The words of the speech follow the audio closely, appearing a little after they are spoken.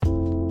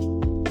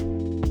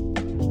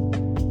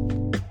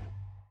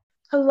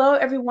Hello,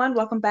 everyone.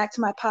 Welcome back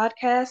to my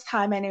podcast.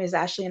 Hi, my name is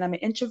Ashley, and I'm an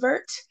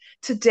introvert.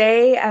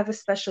 Today, I have a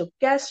special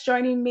guest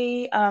joining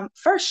me.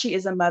 First, she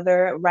is a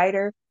mother,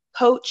 writer,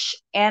 coach,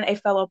 and a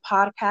fellow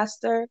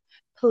podcaster.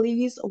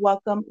 Please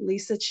welcome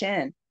Lisa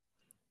Chin.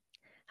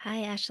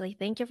 Hi, Ashley.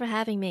 Thank you for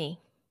having me.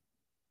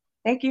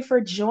 Thank you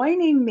for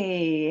joining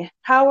me.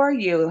 How are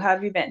you? How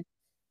have you been?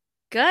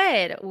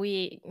 Good.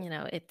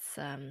 It's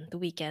the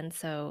weekend,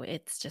 so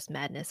it's just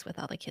madness with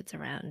all the kids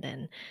around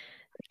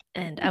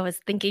and I was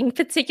thinking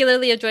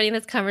particularly of joining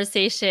this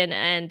conversation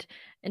and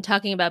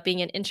talking about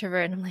being an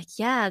introvert and I'm like,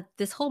 yeah,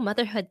 this whole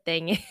motherhood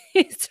thing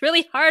it's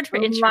really hard for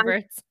Oh my,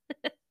 introverts.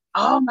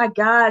 oh my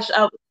gosh.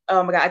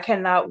 Oh my God. I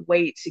cannot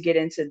wait to get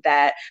into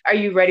that. Are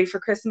you ready for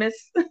Christmas?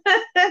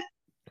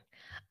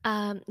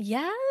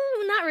 Yeah,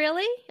 not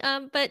really.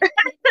 But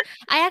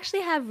I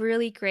actually have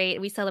really great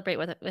we celebrate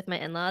with my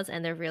in-laws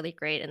and they're really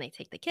great and they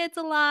take the kids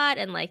a lot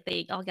and like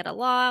they all get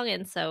along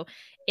and so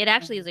it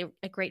actually is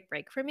a great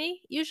break for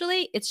me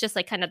usually. It's just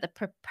like kind of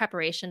the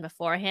preparation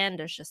beforehand.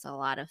 There's just a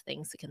lot of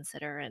things to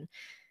consider and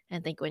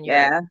think when you're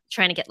Yeah.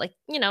 trying to get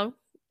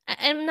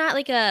I'm not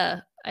like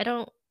a I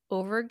don't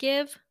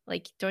overgive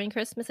like during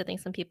Christmas. I think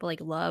some people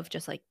like love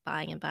just like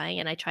buying and buying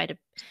and I try to be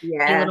a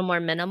Yeah. little more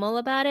minimal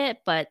about it,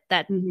 but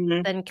that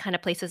Mhm. then kind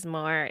of places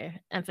more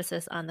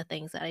emphasis on the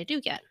things that I do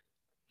get.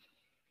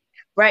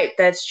 Right,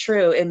 that's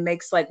true. It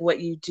makes like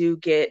what you do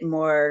get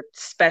more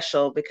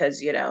special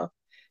because, you're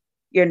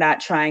not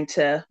trying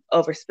to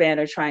overspend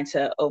or trying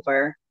to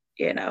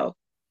you know,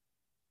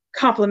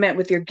 compliment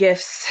with your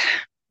gifts.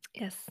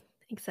 Yes,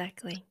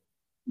 exactly.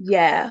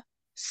 Yeah.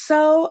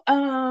 So,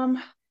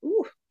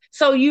 ooh,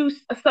 so you,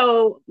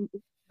 so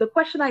the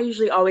question I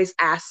usually always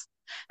ask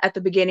at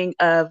the beginning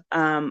of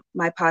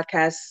my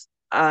podcast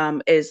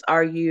is,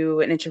 are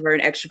you an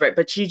introvert and extrovert?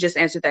 But you just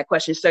answered that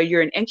question. So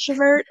you're an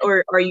introvert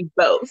or are you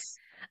both?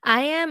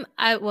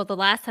 The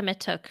last time I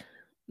took,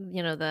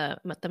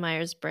 the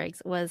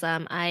Myers-Briggs was,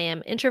 I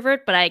am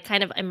introvert, but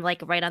I'm,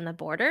 like, right on the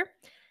border,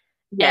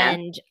 Yeah.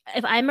 and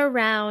if I'm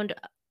around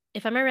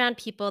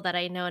people that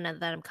I know and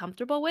that I'm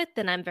comfortable with,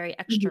 then I'm very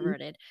Hmm.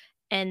 extroverted,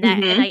 and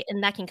that and Hmm. I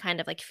and that can kind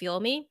of, like, fuel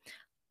me,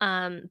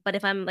 but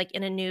if I'm, like,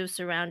 in a new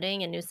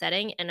surrounding, a new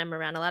setting, and I'm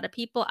around a lot of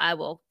people, I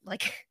will,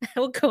 like I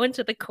will go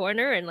into the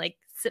corner and, like,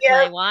 sip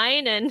Yeah. my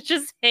wine and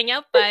just hang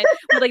out with,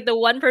 like, the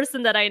one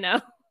person that I know.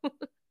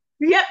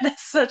 Yep,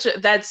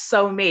 that's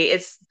so me.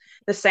 It's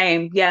the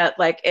same. Yeah,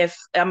 like if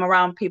I'm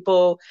around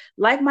people,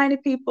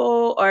 like-minded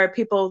people or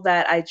people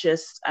that I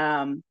just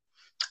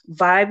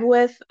vibe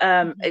with,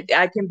 Mhm.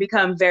 I can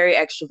become very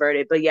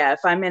extroverted. But yeah, if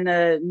I'm in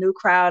a new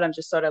crowd, I'm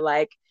just sort of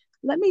like,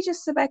 let me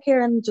just sit back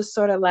here and just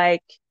sort of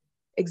like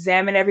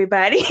examine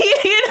everybody,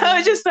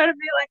 Mhm. just sort of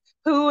be like,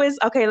 who is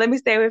okay, let me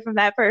stay away from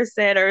that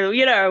person or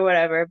or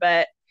whatever.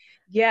 But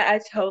yeah,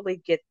 I totally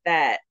get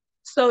that.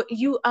 So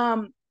you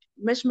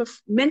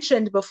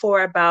mentioned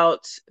before about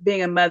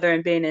being a mother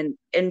and being an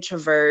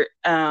introvert.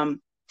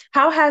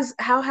 How has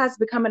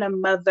becoming a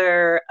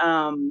mother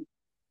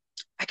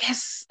I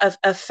guess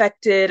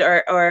affected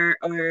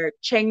or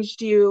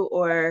changed you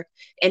or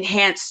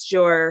enhanced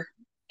your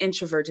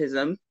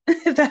introvertism,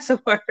 if that's a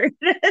word.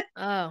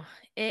 Oh,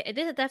 it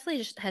definitely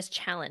just has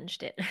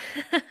challenged it.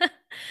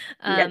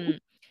 Yeah. Um,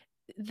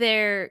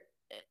 there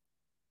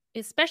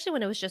especially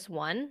when it was just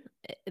 1,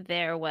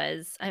 there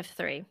was I have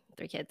 3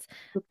 kids.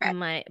 Okay.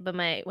 My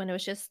when it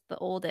was just the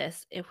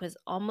oldest, it was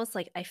almost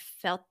like I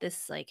felt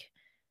this, like,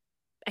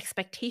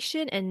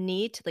 expectation and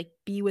need to, like,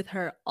 be with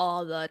her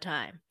all the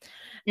time.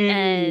 Mm,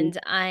 And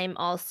I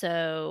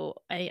also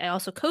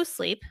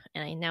co-sleep,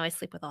 and I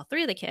sleep with all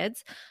 3 of the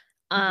kids.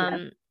 yeah.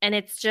 And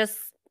it's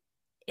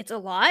a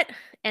lot,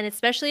 and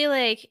especially,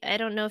 like, I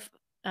don't know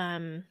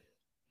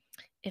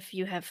if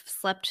you have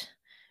slept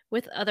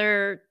with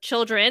other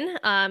children,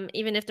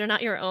 even if they're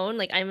not your own,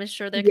 like, I'm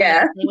sure they're kind of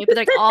Yeah. the same way, but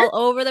they're, like, all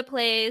over the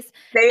place,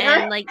 They are.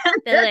 and, like,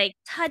 they, like,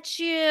 touch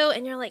you,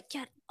 and you're like,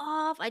 "Get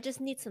off, I just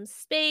need some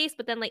space,"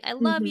 but then, like, "I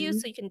love you, Hmm.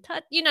 so you can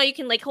touch," you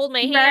can, like, hold my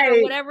hand or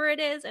Right. whatever it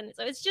is, and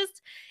so it's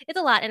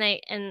a lot,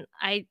 and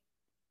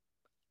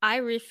I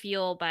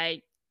refuel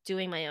by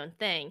doing my own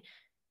thing,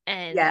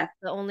 and Yeah.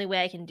 the only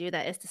way I can do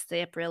that is to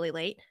stay up really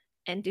late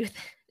and do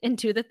and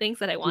do the things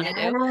that I wanna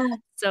do. Yeah.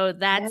 So Yeah.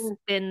 that's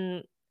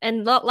been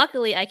and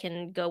luckily, I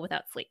can go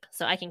without sleep,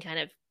 so I can kind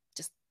of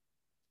just,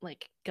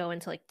 like, go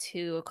into, like,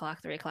 2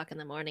 o'clock, 3 o'clock in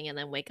the morning and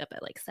then wake up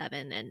at, like,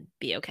 7 and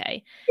be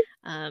okay.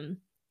 Um,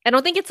 I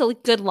don't think it's a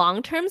good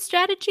long-term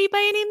strategy by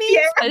any means,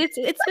 Yeah. but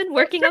it's been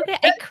working okay.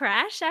 I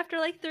crash after,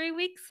 like, 3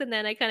 weeks, and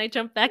then I kinda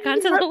jump back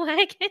onto the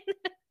wagon.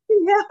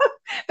 Yeah,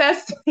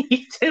 that's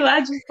me too.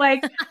 I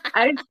say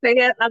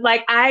it. I'm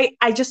like, I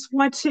just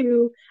want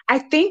to, I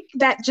think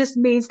that just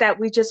means that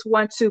we just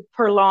want to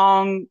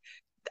prolong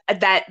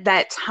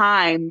that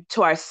time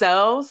to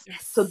ourselves.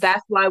 So Yes.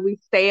 that's why we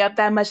stay up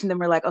that much. And then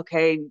we're like,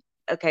 okay,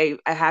 I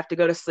have to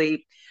go to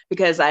sleep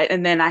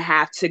and then I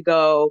have to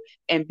go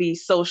and be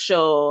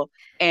social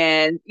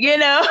and,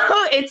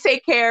 and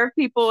take care of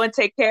people and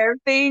take care of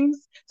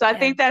things. So I Yeah.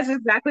 think that's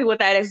exactly what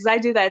that is. I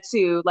do that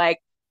too. Like,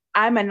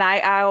 I'm a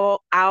night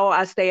owl.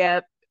 I stay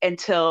up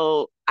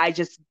until I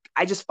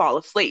just fall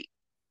asleep.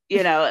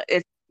 It's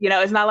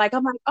not like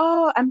I'm like,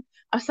 oh, I'm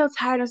so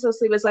tired, I'm so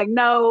sleepy. It's like,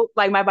 no,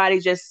 like my body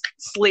just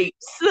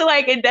sleeps.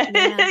 Like it does,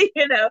 Yeah.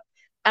 you know.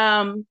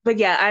 But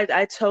yeah,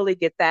 I totally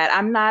get that.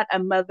 I'm not a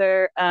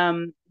mother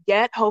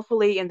yet,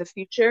 hopefully in the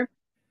future.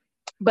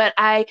 But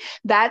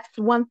that's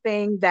one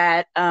thing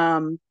that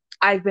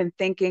I've been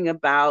thinking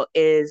about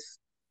is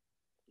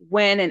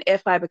when and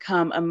if I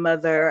become a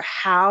mother,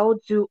 how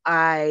do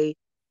I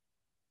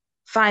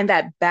find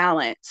that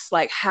balance?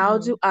 Like, how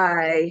do Mhm.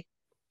 I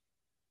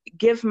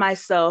give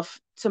myself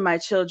to my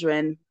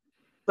children,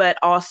 but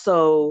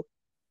also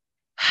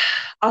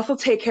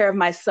take care of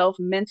myself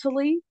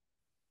mentally,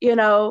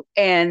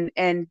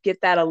 and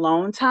get that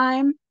alone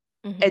time.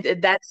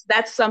 Mhm.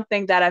 That's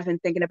something that I've been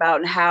thinking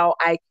about and how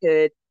I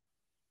could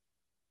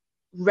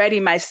ready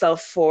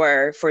myself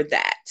for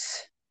that.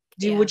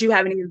 Yeah. Would you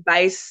have any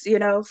advice,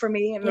 for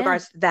me in Yeah.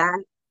 regards to that?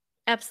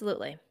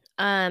 Absolutely.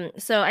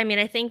 So I mean,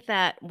 I think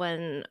that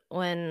when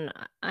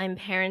I'm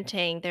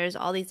parenting, there's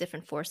all these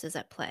different forces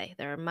at play.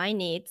 There are my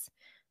needs,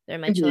 there are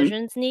my Hmm.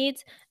 children's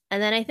needs,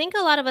 and then I think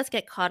a lot of us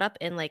get caught up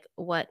in like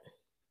what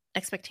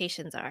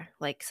expectations are,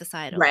 like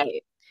societally.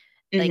 Right.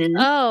 Like, Hmm.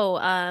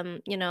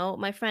 oh,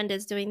 my friend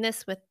is doing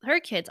this with her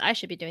kids, I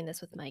should be doing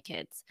this with my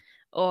kids.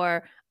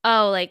 Or,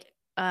 oh, like,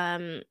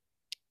 my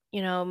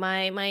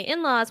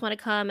in-laws wanna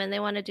come and they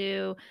wanna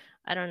do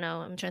I don't know,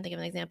 I'm trying to think of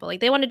an example,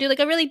 like, they wanna do, like,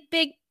 a really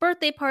big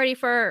birthday party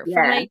for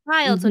Yeah. my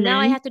child, so now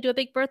I Hmm. have to do a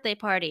big birthday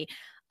party.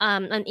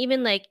 And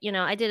even, like,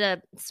 I did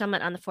a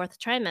summit on the 4th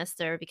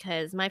trimester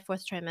because my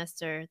 4th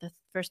trimester, the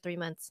first 3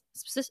 months,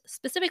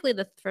 specifically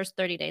the first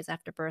 30 days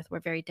after birth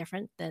were very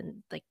different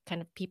than, like,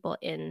 kind of people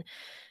in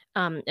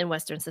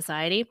Western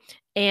society,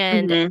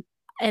 and Hmm.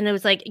 and it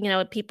was like,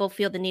 people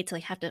feel the need to,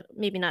 like, have to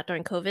maybe not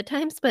during COVID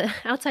times, but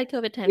outside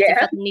COVID times, they Yeah.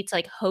 felt the need to,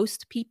 like,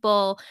 host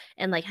people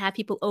and, like, have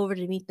people over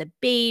to meet the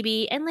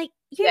baby, and, like,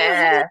 you're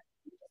having Yeah.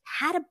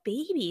 had a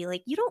baby,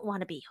 like, you don't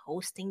wanna be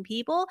hosting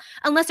people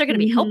unless they're gonna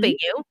be Hmm. helping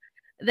you,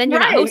 then you're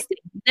not Right. hosting.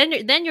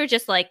 Then you're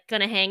just, like,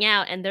 gonna hang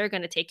out and they're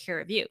gonna take care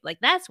of you, like,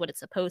 that's what it's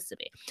supposed to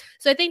be.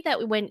 So I think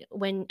that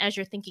when as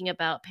you're thinking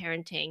about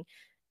parenting,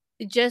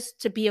 just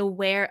to be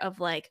aware of,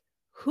 like,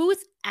 who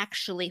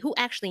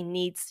actually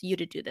needs you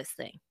to do this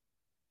thing,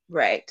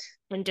 Right.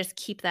 and just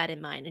keep that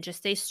in mind and just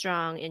stay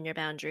strong in your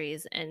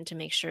boundaries and to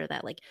make sure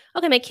that, like,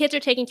 okay, my kids are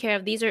taken care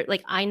of. These are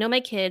like, I know my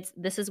kids,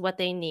 this is what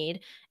they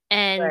need.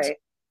 And Right.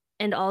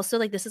 and also,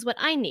 like, this is what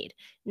I need.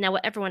 Now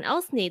what everyone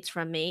else needs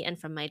from me and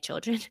from my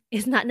children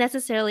is not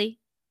necessarily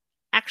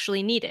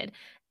actually needed.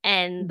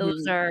 And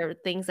those Hmm. are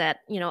things that,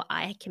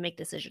 I can make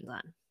decisions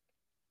on.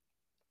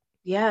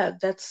 Yeah,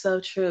 that's so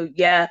true.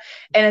 Yeah.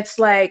 And it's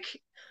like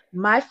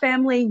my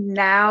family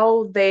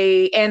now,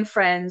 they and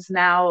friends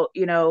now,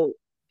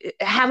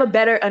 have a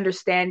better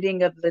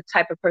understanding of the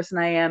type of person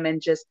I am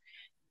and just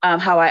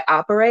how I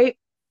operate.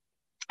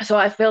 So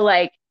I feel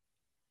like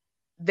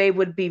they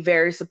would be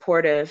very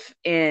supportive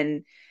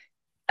in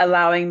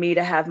allowing me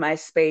to have my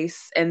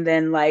space. And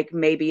then, like,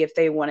 maybe if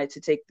they wanted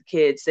to take the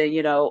kids,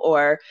 and,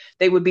 or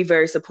they would be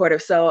very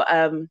supportive. So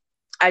I'm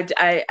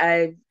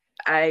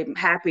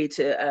happy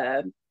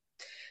to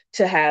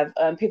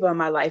have people in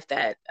my life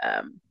that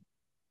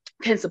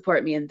can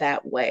support me in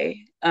that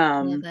way.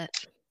 I love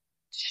it.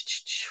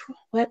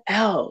 What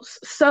else?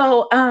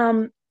 So,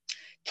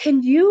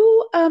 can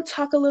you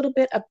talk a little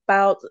bit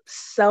about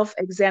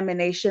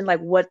self-examination,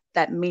 like what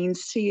that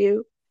means to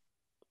you?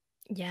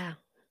 Yeah.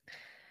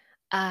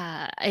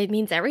 It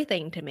means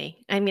everything to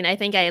me. I mean, I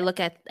think I look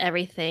at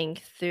everything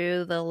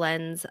through the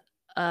lens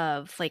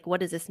of, like, what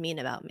does this mean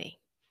about me?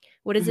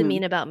 What does it Hmm.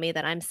 mean about me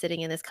that I'm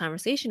sitting in this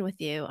conversation with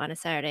you on a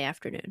Saturday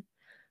afternoon?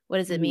 What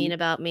does it Hmm. mean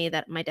about me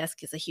that my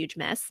desk is a huge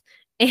mess?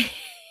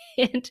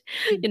 And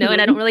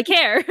I don't Hmm. really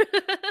care.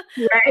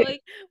 Right.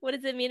 Like, what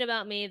does it mean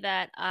about me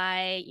that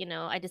I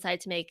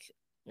decided to make,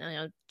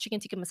 chicken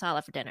tikka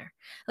masala for dinner?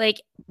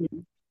 Like,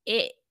 Mhm.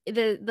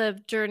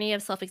 the journey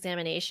of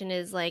self-examination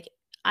is like,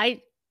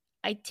 I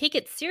I take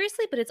it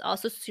seriously, but it's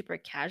also super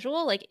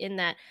casual, like, in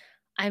that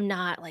I'm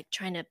not, like,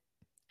 trying to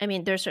I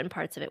mean, there's certain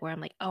parts of it where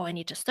I'm like, "Oh, I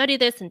need to study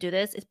this and do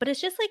this," but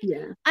it's just like,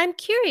 Yeah. I'm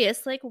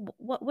curious, like,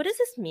 what does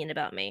this mean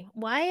about me? Hmm.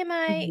 Why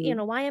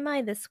am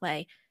I this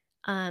way?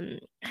 H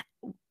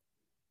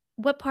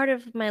what part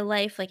of my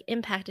life, like,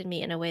 impacted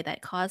me in a way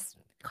that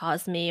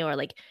caused me, or,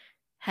 like,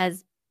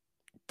 has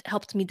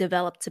helped me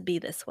develop to be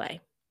this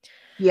way?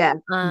 Yeah.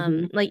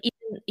 Hmm. Like,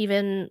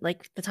 even,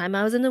 like, the time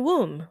I was in the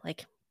womb,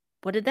 like,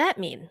 what did that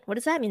mean? What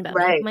does that mean about me?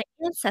 Like, Right. my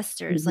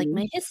ancestors, like, Hmm.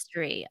 my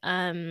history.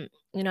 I'm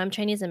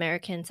Chinese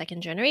American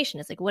 2nd generation.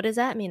 It's like, what does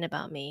that mean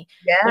about me?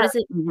 Yeah. What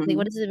Hmm.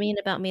 does it mean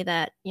about me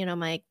that,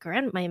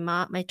 my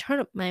mom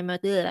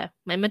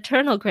my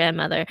maternal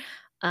grandmother,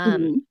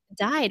 um, Hmm.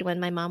 died when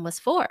my mom was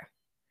 4.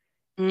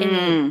 And,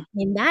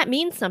 Mm. that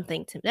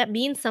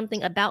means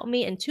something about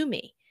me and to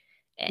me.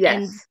 And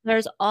Yes.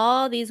 there's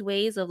all these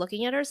ways of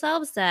looking at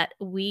ourselves that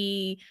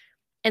we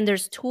and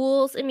there's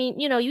tools. I mean,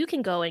 you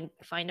can go and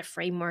find a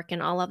framework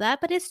and all of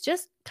that, but it's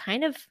just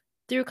kind of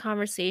through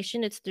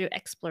conversation, it's through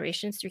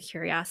exploration, it's through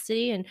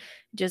curiosity, and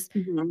just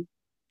Hmm.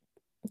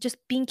 just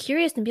being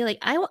curious and be like,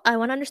 I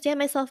want to understand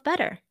myself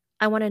better.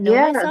 I want to know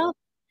Yeah. myself.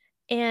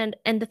 And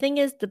the thing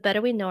is, the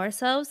better we know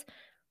ourselves,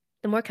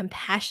 the more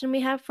compassion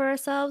we have for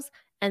ourselves,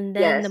 and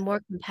then the Yes.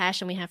 more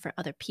compassion we have for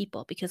other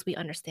people because we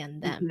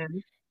understand them.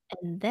 Mhm.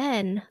 And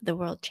then the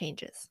world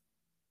changes.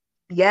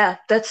 Yeah,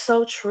 that's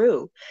so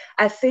true.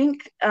 I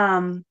think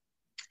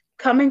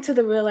coming to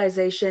the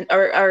realization,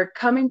 or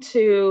coming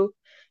to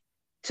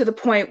the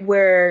point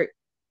where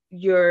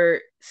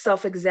you're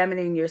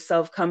self-examining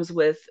yourself comes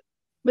with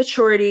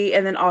maturity,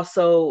 and then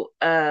also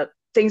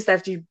things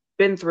that you've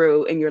been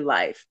through in your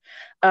life.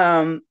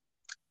 Um,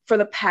 for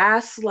the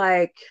past,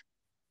 like,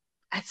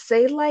 I'd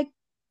say like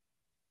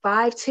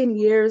 5, 10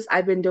 years,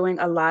 I've been doing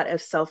a lot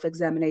of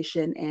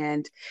self-examination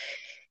and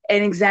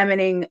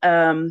examining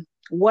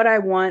what I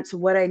want,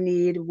 what I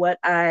need, what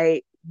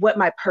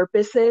my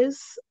purpose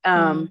is,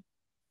 Mhm.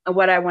 and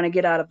what I want to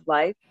get out of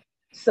life.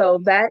 So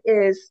that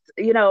is,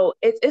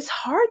 it's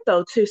hard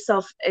though to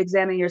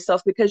self-examine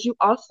yourself, because you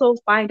also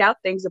find out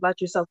things about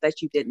yourself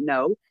that you didn't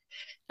know,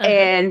 Uh-huh.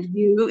 and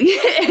you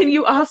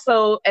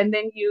and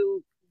then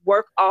you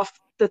work off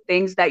the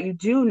things that you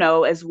do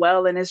know as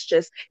well. And it's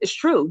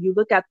true, you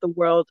look at the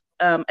world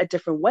a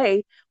different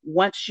way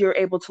once you're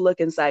able to look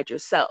inside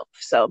yourself.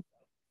 So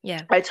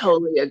Yeah. I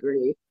totally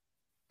agree.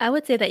 I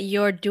would say that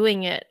you're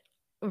doing it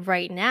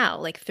right now,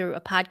 like through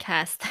a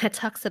podcast that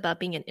talks about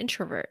being an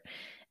introvert.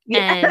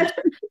 Yeah. And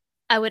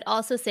I would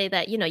also say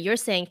that, you're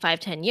saying 5,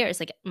 10 years,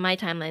 like my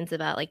timeline's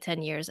about like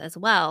 10 years as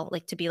well,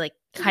 like to be like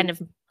kind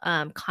of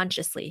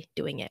consciously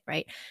doing it,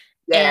 right?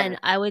 Yeah. And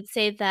I would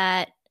say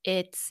that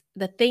it's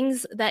the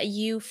things that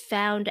you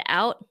found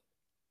out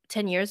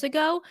 10 years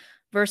ago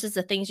versus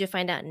the things you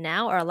find out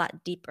now are a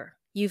lot deeper.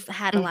 You've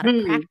had a lot of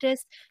Hmm.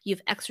 practice,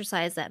 you've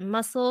exercised that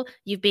muscle,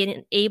 you've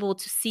been able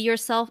to see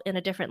yourself in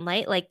a different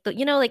light. Like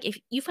like if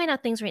you find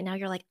out things right now,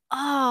 you're like,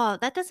 "Oh,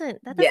 that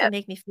doesn't Yeah.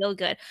 make me feel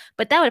good."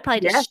 But that would have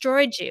probably Yeah.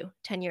 destroyed you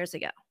 10 years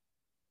ago.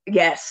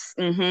 Yes.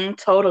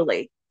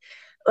 Totally.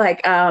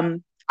 Like,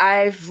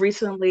 I've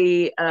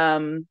recently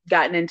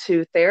gotten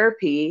into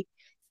therapy,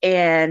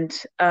 and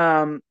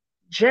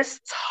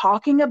just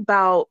talking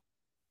about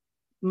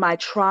my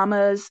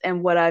traumas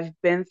and what I've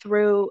been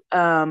through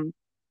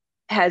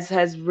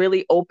has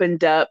really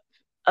opened up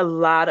a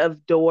lot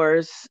of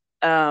doors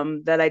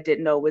that I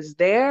didn't know was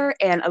there,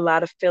 and a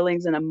lot of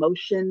feelings and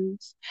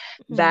emotions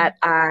Mhm. that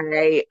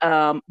I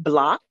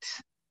blocked,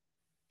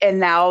 and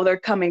now they're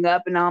coming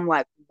up, and now I'm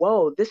like,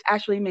 whoa, this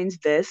actually means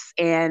this.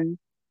 And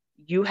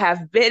you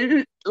have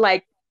been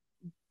like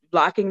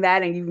blocking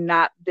that, and you've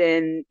not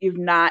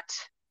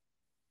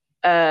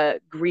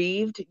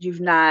grieved,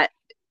 you've not,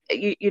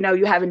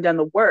 you haven't done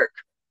the work,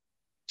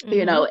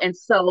 Mhm. and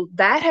so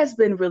that has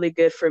been really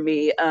good for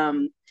me.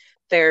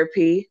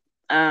 Therapy,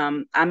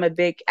 I'm a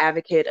big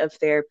advocate of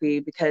therapy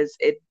because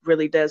it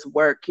really does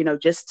work,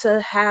 just to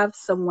have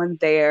someone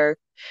there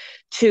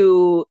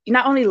to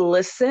not only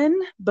listen,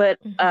 but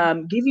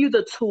Mhm. give you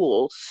the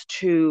tools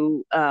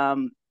to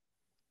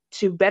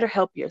better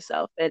help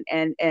yourself,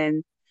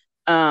 and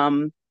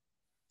um,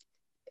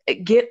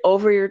 get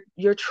over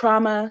your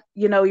trauma.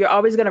 You're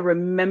always going to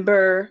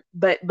remember,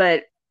 but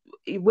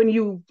when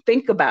you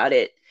think about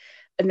it,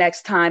 the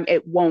next time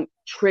it won't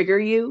trigger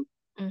you.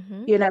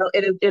 Mhm.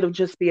 It'll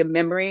just be a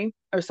memory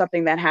or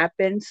something that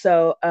happened.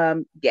 So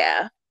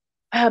yeah.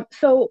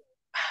 So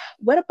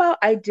what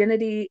about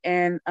identity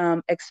and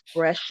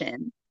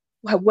expression?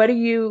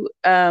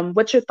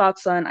 What's your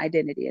thoughts on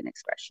identity and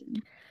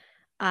expression?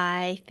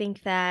 I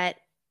think that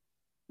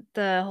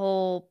the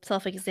whole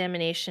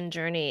self-examination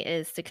journey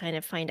is to kind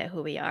of find out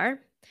who we are.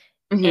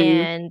 Mm-hmm.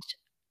 And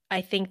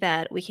I think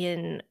that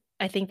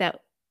I think that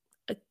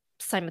uh,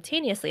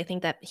 simultaneously, I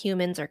think that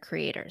humans are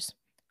creators.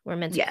 We're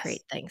meant to Yes.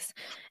 create things.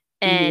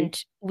 Mm-hmm.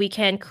 And we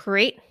can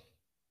create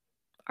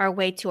our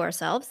way to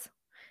ourselves.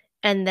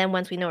 And then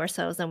once we know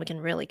ourselves, then we can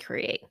really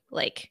create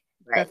like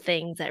the Right.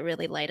 things that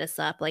really light us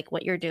up, like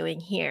what you're doing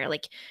here.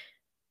 Like,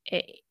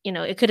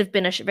 it could have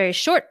been a very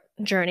short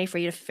journey for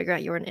you to figure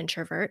out you're an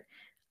introvert,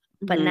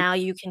 but Mm-hmm. now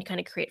you can kind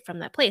of create from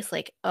that place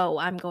like, oh,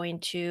 I'm going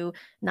to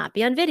not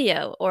be on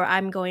video, or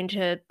I'm going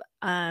to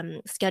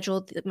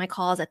schedule my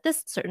calls at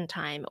this certain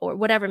time, or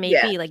whatever it may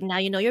Yeah. be. Like now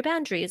you know your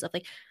boundaries of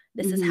like,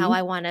 this is how Mm-hmm.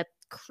 I want to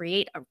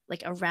create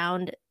like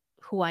around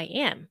who I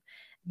am.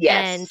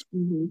 And Yes.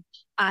 Mm-hmm.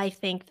 I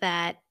think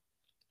that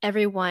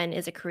everyone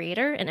is a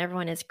creator and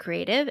everyone is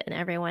creative and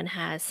everyone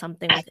has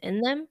something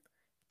within them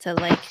to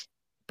like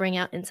bring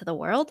out into the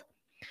world.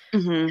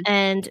 Mm-hmm.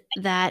 And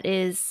that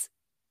is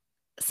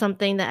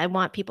something that I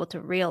want people to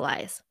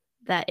realize,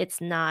 that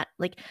it's not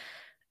like,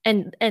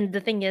 and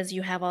the thing is,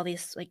 you have all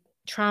these like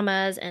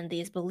traumas and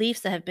these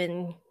beliefs that have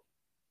been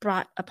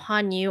brought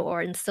upon you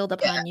or instilled Yeah.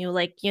 upon you.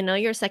 Like,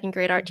 your second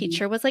grade art Mm-hmm.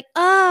 teacher was like,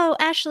 "Oh,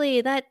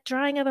 Ashley, that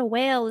drawing of a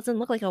whale doesn't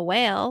look like a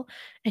whale."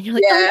 And you're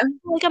like, "Oh, Yeah.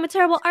 no, like I'm a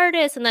terrible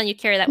artist." And then you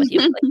carry that with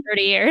you for like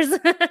 30 years.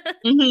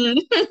 Mm-hmm.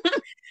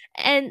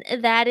 And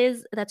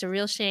that's a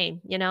real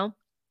shame.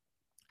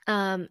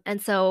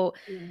 And so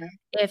Yeah.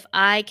 if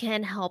I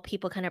can help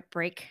people kind of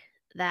break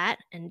that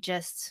and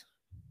just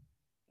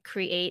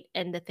create,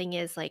 and the thing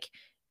is like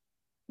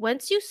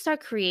once you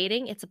start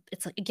creating, it's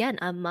like, again,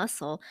 a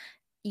muscle.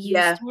 You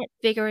Yeah. start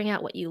figuring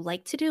out what you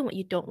like to do and what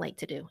you don't like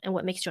to do, and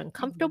what makes you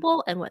Mhm.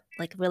 uncomfortable and what,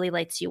 like, really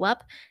lights you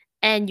up,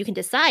 and you can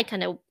decide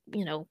kind of,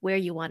 where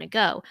you wanna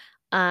go.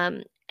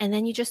 And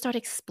then you just start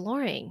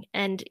exploring,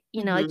 and, it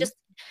Mhm. just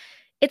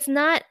it's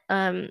not,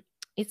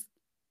 it's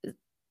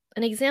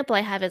an example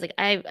I have is, like,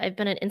 I've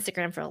been on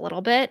Instagram for a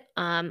little bit.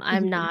 I'm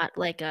Mhm. not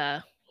like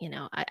a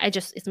I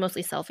just it's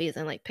mostly selfies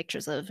and, like,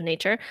 pictures of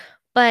nature,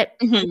 but,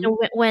 Mhm.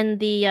 when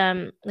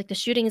the, like, the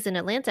shootings in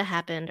Atlanta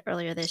happened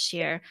earlier this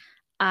year,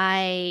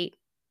 I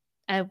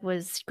I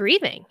was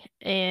grieving,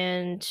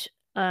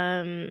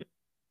 um,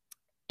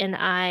 and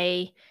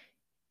I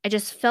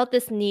just felt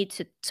this need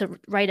to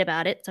write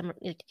about it. So I'm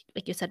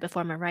like you said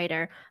before, I'm a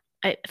writer.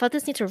 I felt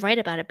this need to write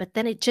about it, but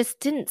then it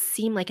just didn't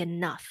seem like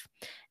enough.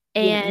 Yeah.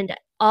 And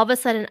all of a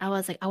sudden, I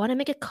was like, I want to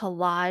make a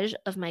collage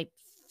of my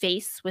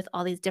face with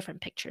all these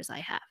different pictures I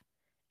have.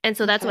 And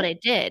so that's what Okay. I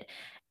did.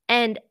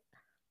 And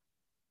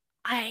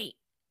I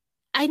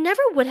I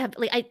never would have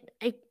like I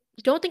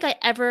don't think I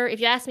ever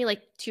if you asked me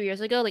like 2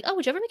 years ago, like, "Oh,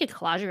 would you ever make a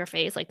collage of your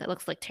face, like, that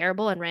looks, like,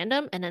 terrible and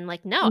random?" And then,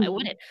 like, no, I Mhm.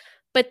 wouldn't.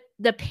 But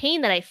the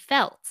pain that I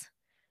felt,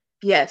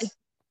 it Yes.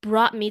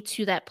 brought me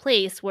to that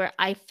place where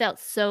I felt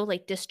so,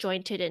 like,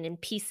 disjointed and in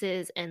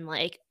pieces and,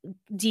 like,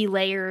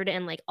 delayered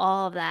and, like,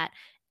 all of that,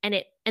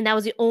 and that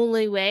was the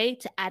only way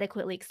to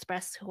adequately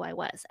express who I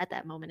was at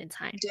that moment in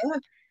time. Yeah.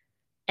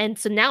 And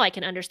so now I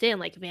can understand,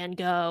 like, Van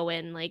Gogh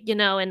and, like,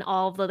 and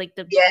all of the, like,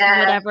 the Yeah.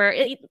 whatever,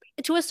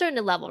 to a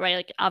certain level, right?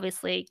 Like,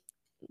 obviously,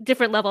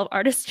 different level of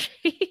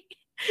artistry.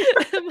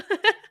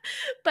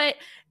 But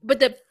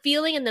the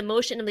feeling and the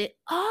emotion of the,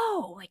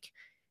 "Oh, like,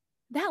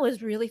 that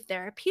was really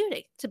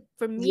therapeutic."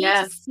 For me to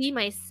Yeah. see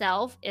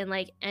myself and,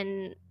 like,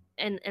 and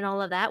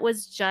all of that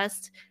was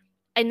just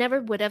I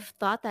never would have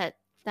thought that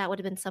that would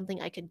have been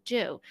something I could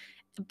do.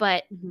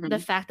 But the Mhm.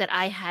 fact that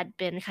I had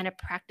been kind of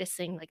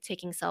practicing, like,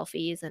 taking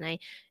selfies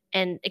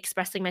and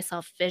expressing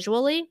myself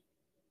visually,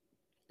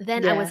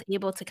 then I Yeah. was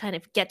able to kind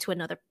of get to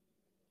another,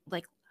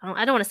 like,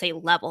 I don't wanna say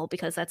level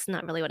because that's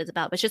not really what it's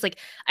about, but it's just, like,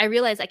 I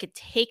realized I could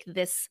take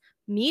this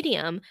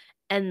medium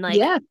and, like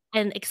Yeah.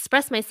 and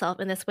express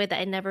myself in this way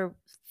that I never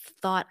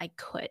thought I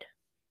could.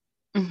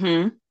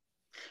 Mhm.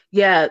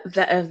 Yeah,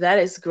 that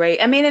is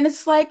great. I mean, and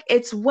it's like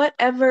it's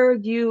whatever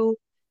you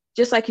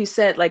just like you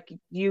said, like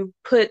you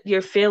put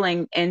your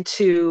feeling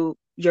into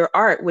your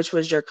art, which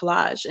was your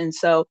collage. And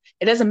so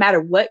it doesn't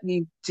matter what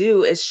you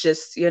do, it's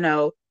just,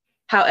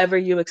 however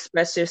you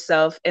express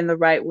yourself in the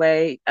right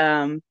way,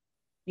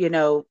 you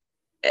know,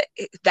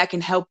 that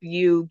can help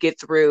you get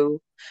through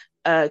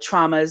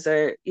traumas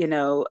or,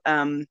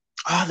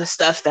 all the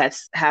stuff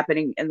that's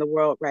happening in the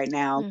world right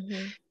now.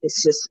 Mhm.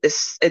 It's just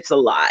it's a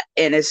lot,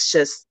 and it's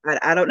just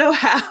I don't know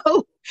how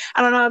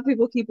I don't know how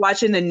people keep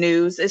watching the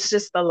news. It's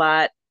just a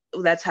lot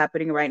that's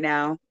happening right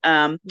now.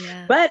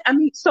 Yeah. But I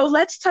mean, so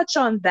let's touch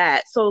on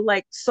that. So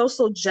like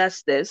social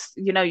justice,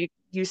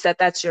 you said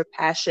that's your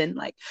passion.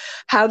 Like,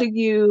 how do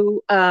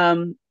you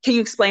can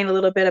you explain a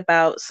little bit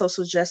about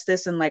social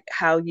justice and like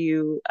how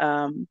you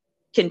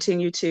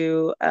continue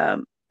to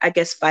I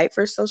guess fight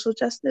for social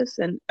justice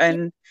Ye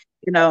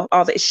and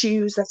all the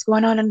issues that's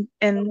going on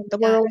in the yeah,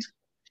 world?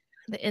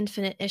 the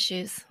infinite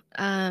issues.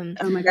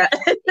 Oh my God.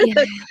 Yeah,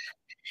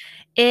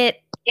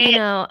 it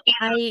It,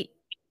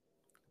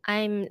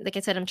 I'm like I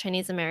said, I'm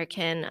Chinese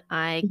American.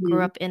 I grew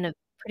Mhm. up in a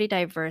pretty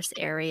diverse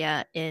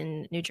area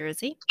in New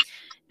Jersey,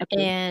 Okay.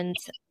 and,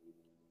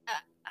 uh,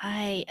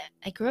 I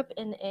grew up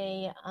in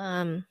a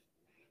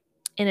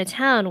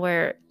town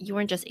where you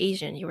weren't just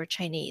Asian, you were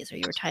Chinese, or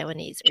you were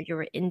Taiwanese, or you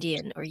were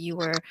Indian,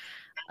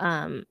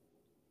 um,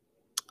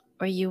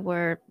 or you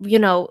were,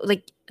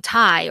 like,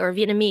 Thai or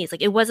Vietnamese.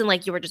 Like, it wasn't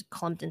like you were just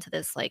clumped into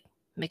this, like,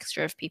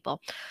 mixture of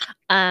people.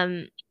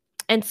 Um,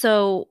 and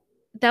so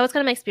that was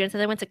kind of my experience.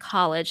 And I went to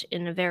college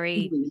in a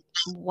very Mhm.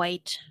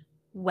 white,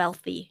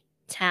 wealthy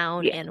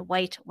town Yeah. and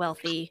white,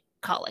 wealthy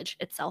college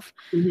itself.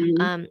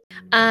 Mhm.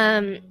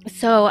 Um,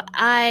 so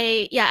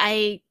I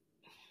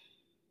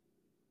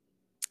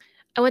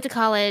went to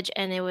college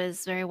and it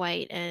was very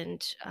white,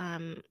 and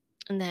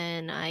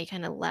then I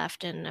kind of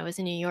left and I was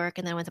in New York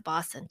and then I went to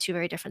Boston, two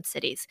very different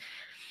cities,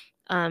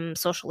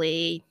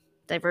 socially,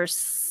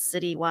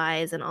 diversity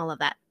wise, and all of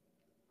that.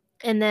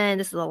 And then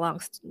this is a long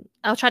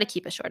I'll try to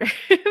keep it shorter.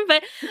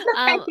 But,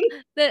 um,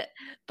 the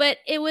but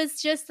it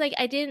was just, like,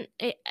 I didn't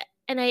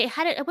and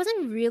I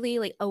wasn't really,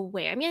 like,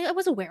 aware. I mean, I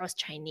was aware I was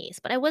Chinese,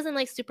 but I wasn't,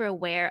 like, super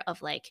aware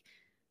of, like,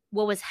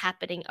 what was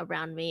happening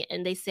around me.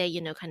 And they say,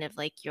 kind of,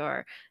 like,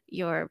 your,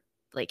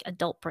 like,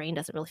 adult brain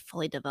doesn't really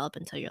fully develop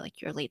until you're,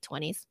 like, your late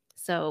 20s.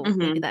 So,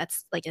 maybe Mhm.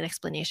 that's, like, an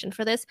explanation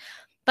for this.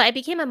 But I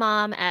became a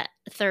mom at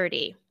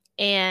 30,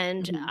 and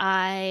Mhm.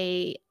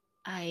 I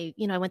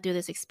went through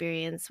this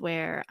experience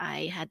where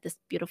I had this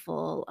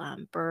beautiful,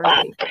 birth,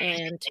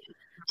 and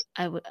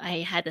I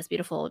had this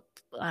beautiful,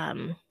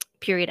 um,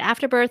 period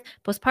after birth,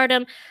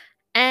 postpartum,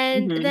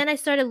 and Mhm. then I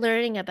started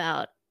learning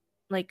about,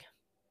 like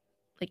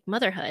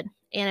motherhood,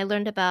 and I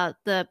learned about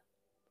the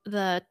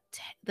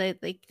t the,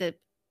 like, the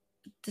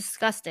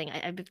disgusting.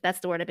 That's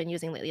the word I've been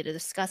using lately. The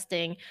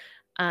disgusting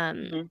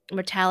Mhm.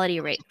 mortality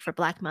rate for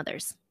Black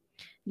mothers,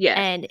 Yes.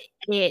 and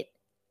it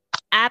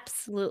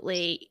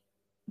absolutely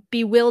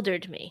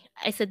bewildered me.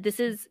 I said, "This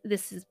is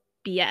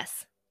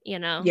BS." You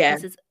know, Yeah.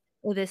 this is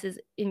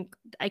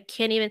I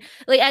can't even,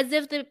 like, as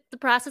if the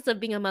process of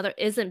being a mother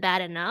isn't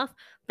bad enough,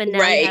 but now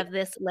you Right. have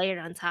this layered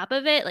on top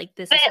of it. Like,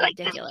 this is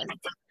ridiculous.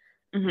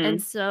 And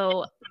Mhm.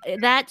 so,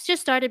 that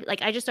just started,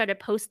 like, I just started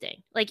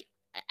posting. Like,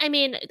 I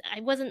mean, I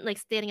wasn't, like,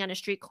 standing on a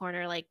street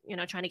corner, like,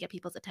 trying to get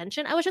people's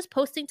attention. I was just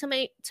posting to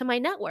my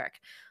network,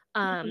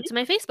 Mhm. to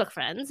my Facebook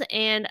friends,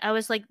 and I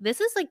was like,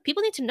 "This is, like,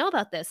 people need to know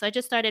about this." So I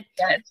just started,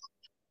 Yes.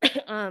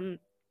 um,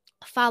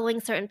 following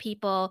certain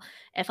people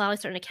and following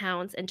certain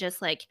accounts, and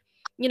just, like,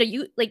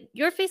 you like,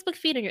 your Facebook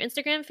feed and your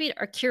Instagram feed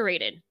are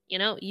curated.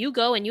 You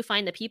go and you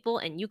find the people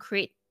and you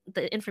create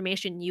the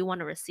information you want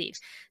to receive.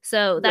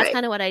 So that's Right.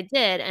 kind of what I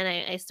did, and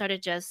I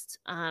started just,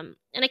 and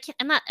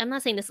I'm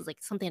not saying this is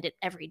like something I did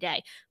every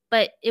day,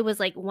 but it was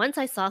like once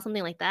I saw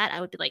something like that,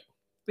 I would be like,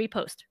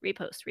 repost,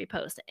 repost,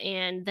 repost,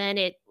 and then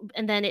it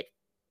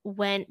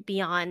went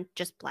beyond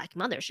just Black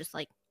mothers, just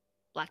like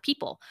Black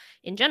people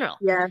in general.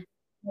 Yeah.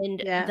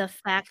 And Yeah. the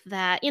fact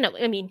that,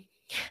 I mean,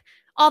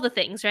 all the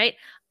things, right?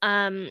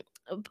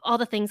 All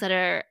the things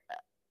that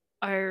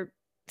are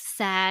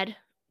sad,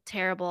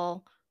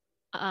 terrible,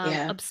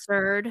 Yeah.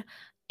 absurd,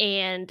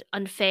 and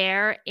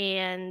unfair,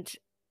 and,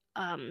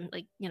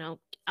 like,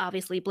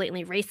 obviously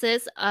blatantly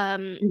racist,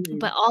 Mhm.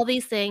 but all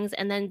these things,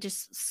 and then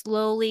just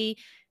slowly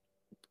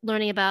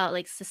learning about,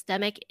 like,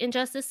 systemic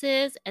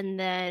injustices,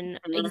 Mhm.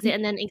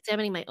 and then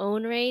examining my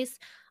own race.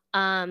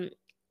 um,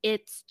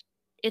 it's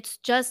it's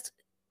just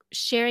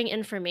sharing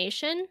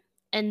information,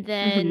 and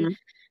then Mhm.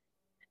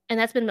 and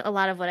that's been a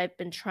lot of what I've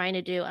been trying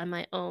to do on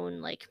my own,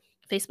 like,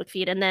 Facebook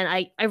feed, and then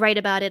I write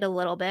about it a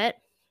little bit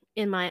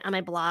on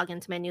my blog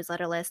and to my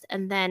newsletter list,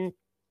 and then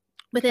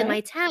within Okay.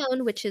 my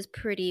town, which is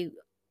pretty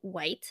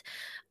white,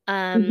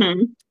 um,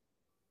 Mhm.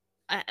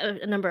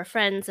 a number of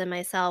friends and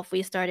myself,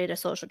 we started a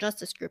social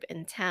justice group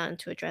in town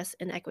to address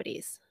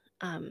inequities,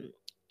 and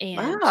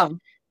Wow.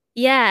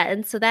 yeah,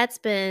 and so that's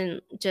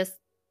been just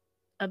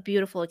a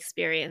beautiful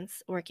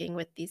experience working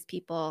with these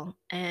people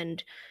and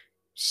That's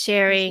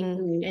sharing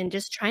great. and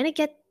just trying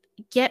to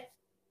get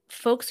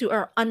folks who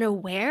are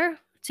unaware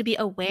to be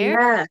aware,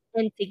 Yeah.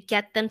 and to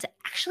get them to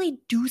actually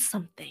do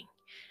something.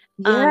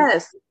 Um,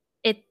 Yes.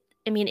 it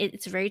I mean,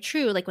 it's very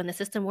true, like, when the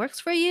system works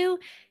for you,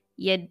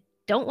 you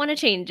don't wanna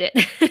change it.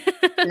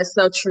 That's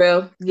so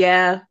true.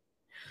 Yeah.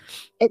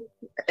 It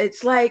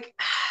it's like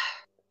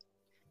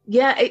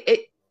yeah,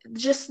 it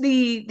just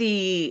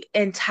the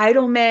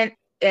entitlement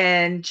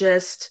and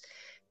just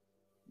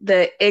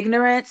the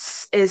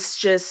ignorance is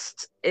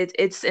just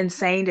it's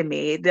insane to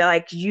me. They're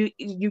like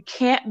you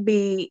can't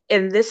be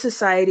in this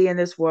society in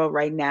this world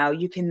right now,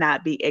 you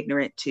cannot be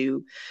ignorant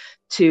to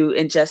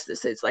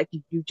injustices. Like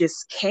you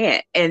just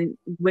can't. And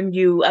when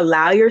you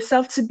allow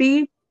yourself to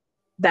be,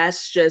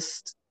 that's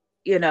just,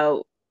 you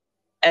know,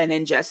 an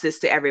injustice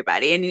to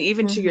everybody and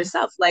even to Mhm,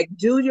 yourself. Like,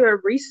 do your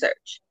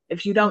research.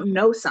 If you don't mhm,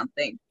 know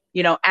something,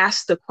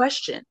 ask the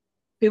question.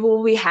 People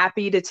will be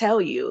happy to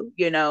tell you,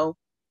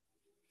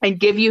 and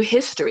give you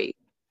history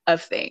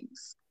of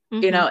things,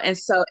 mhm, and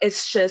so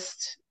it's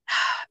just,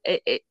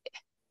 it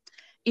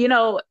you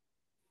know,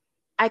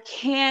 I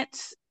can't,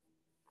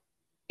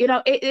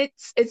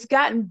 it's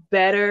gotten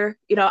better.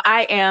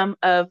 I am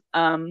of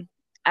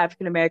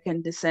African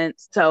American descent,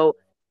 so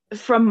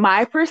from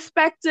my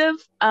perspective,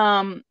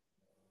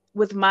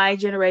 with my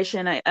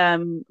generation,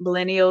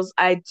 millennials,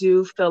 I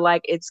do feel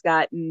like it's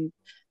gotten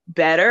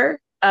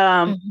better.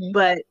 mhm.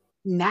 But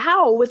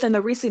now, within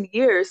the recent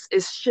years,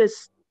 it's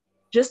just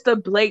the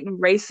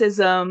blatant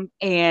racism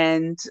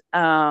and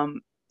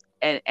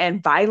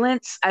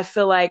violence. I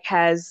feel like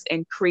has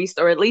increased,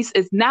 or at least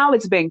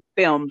it's being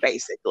filmed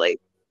basically.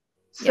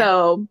 Yeah,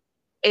 So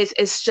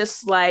it's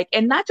just like,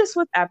 and not just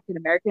with African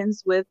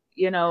Americans, with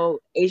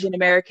Asian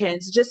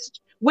Americans,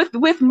 just with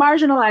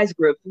marginalized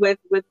groups, with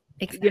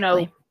you know.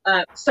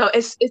 exactly. So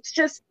it's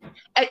just,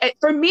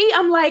 for me,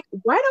 I'm like,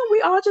 why don't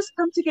we all just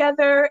come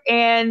together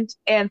and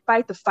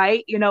fight the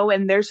fight,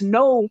 and there's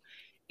no,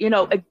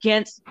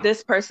 against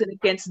this person,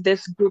 against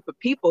this group of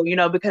people,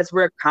 because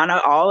we're kind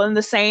of all in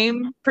the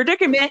same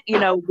predicament,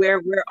 where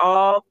we're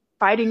all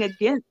fighting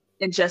against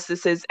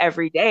injustices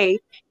every day,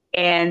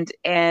 and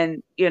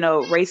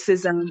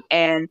racism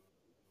and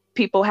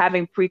people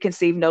having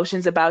preconceived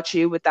notions about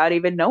you without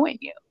even knowing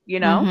you.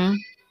 Mhm.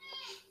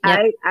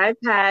 Yep. I've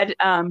had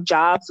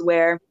jobs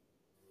where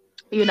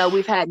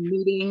we've had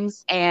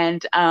meetings,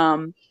 and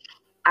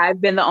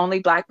I've been the only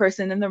Black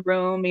person in the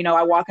room.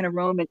 I walk in a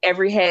room and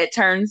every head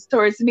turns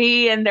towards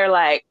me and they're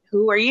like,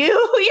 who are you?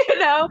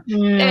 and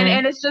Mm,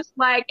 and it's just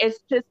like, it's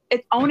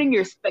owning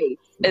your space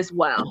as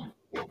well.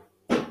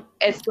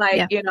 It's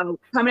like, yeah.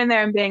 coming in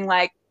there and being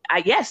like,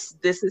 I yes,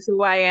 this is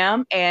who I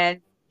am, and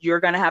you're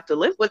gonna have to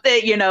live with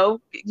it. You're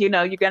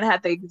gonna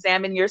have to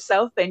examine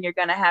yourself, and you're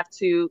gonna have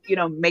to,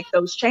 make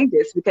those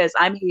changes, because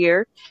I'm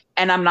here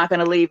and I'm not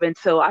gonna leave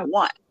until I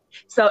want.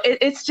 So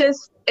it's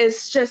just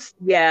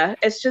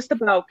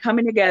about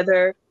coming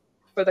together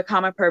for the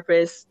common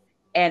purpose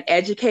and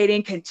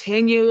educating,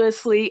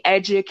 continuously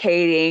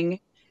educating,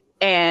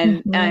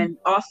 Mhm. and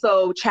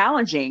also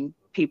challenging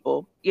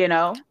people, you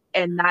know,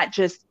 and not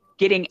just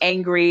getting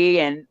angry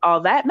and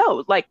all that.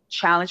 No, like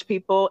challenge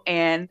people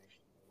and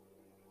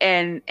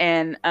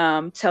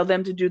tell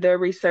them to do their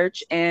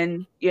research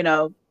and, you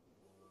know,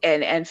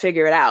 and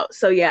figure it out.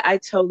 So yeah, I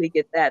totally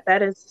get that.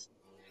 That is,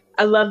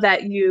 I love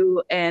that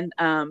you and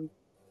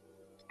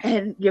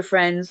your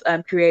friends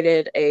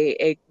created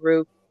a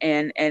group,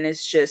 and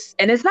it's just,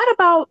 and it's not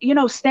about, you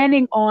know,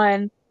 standing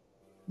on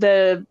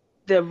the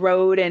the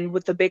road and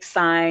with the big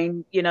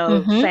sign, you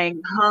know, Mhm.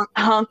 saying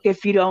hunk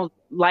if you don't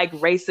like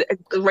Right.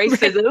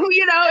 racism.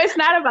 You know, it's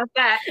not about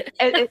that.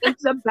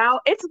 It's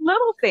about, it's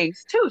little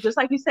things too, just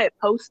like you said,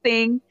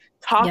 posting, Yep.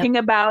 talking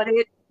about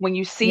it. When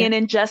you see Yep. an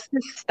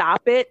injustice,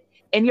 stop it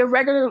in your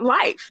regular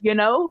life. You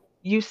know,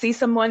 you see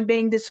someone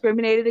being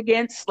discriminated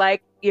against,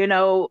 like, you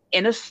know,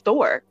 in a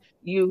store,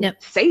 you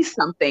Yep. say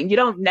something. You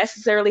don't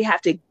necessarily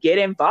have to get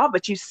involved,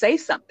 but you say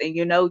something.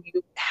 You know,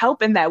 you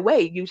help in that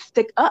way. You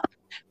stick up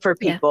for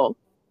Yeah. people,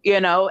 you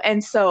know?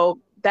 And so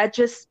that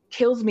just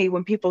kills me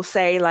when people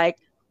say, like,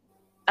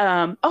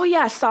 oh yeah,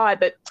 I saw it,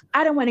 but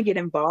I don't want to get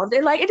involved.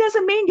 Like, it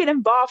doesn't mean get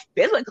involved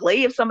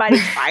physically if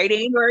somebody's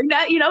fighting or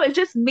not, you know, it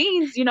just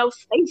means, you know,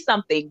 say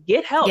something,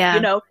 get help, you Yeah.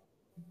 know,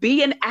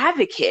 be an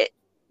advocate,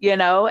 you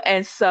know?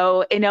 And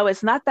so, you know,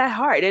 it's not that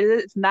hard.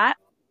 It's not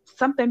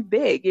something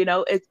big, you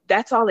know,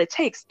 that's all it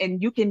takes.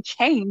 And you can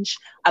change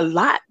a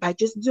lot by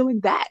just doing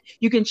that.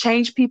 You can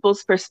change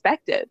people's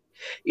perspective,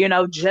 you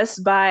know,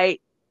 just by,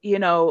 you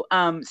know,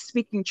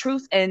 speaking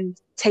truth and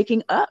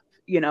taking up,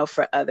 you know,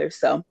 for others.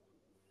 So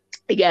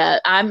yeah,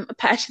 I'm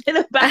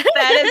passionate about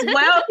that as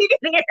well. You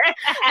can hear it.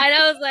 I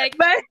know, I was like,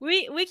 But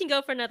we can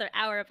go for another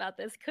hour about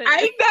this, couldn't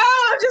I we?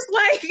 know, I'm just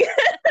like, yes,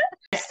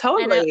 And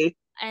I totally.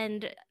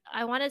 and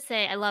I want to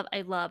say I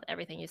love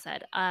everything you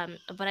said.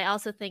 But I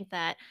also think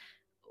that,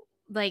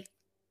 like,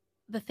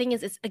 the thing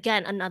is, it's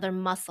again another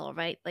muscle,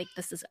 right? Like,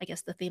 this is, I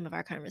guess, the theme of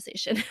our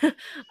conversation.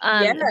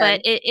 Yeah,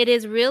 But it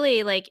is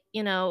really like,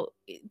 the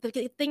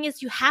thing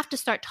is, you have to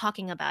start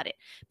talking about it,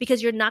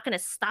 because you're not going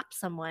to stop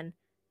someone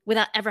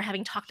without ever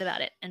having talked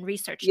about it and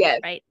researched it, yes.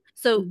 right?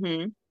 So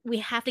Hmm. we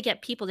have to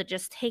get people to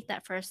just take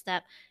that first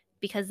step,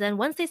 because then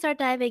once they start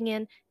diving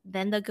in,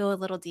 then they'll go a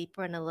little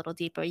deeper and a little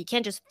deeper. You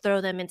can't just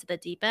throw them into the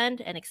deep end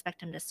and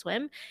expect them to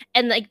swim.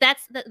 And like,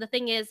 that's the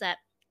thing is that,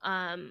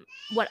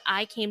 what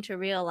I came to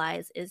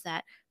realize is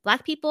that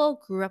Black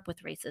people grew up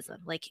with racism.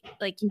 Like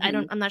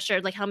Hmm. I'm not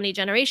sure like how many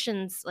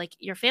generations like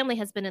your family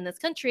has been in this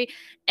country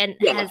and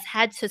Yeah. has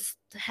had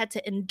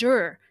to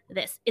endure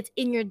this. It's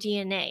in your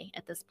DNA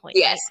at this point,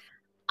 Yes.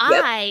 right?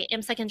 Yep. I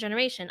am second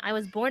generation. I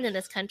was born in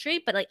this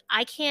country, but like,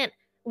 I can't,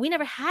 we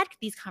never had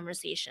these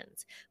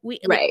conversations. We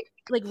Right.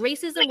 like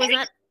racism was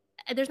not,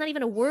 there's not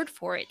even a word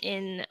for it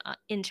in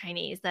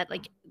Chinese that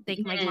like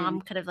my Mhm.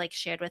 mom could have like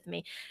shared with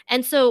me.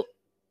 And so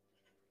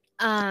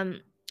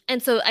um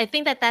and so I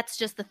think that that's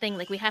just the thing,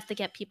 like we have to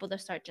get people to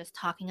start just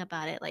talking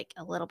about it like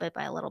a little bit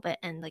by a little bit,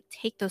 and like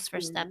take those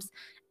first Mhm. steps.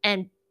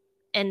 and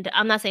and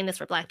I'm not saying this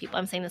for Black people,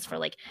 I'm saying this for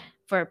like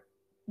for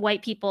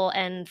white people,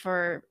 and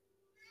for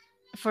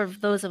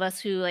those of us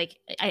who like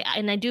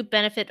I do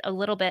benefit a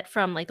little bit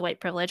from like the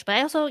white privilege, but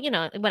I also,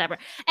 whatever.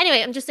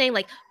 Anyway, I'm just saying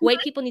like white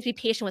people need to be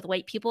patient with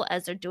white people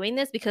as they're doing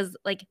this, because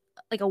like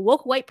a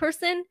woke white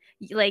person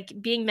like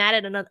being mad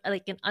at another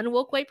like an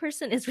unwoke white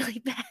person is really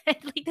bad.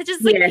 Like that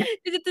just like Yeah.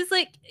 it just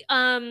like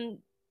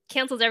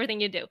cancels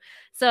everything you do.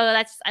 So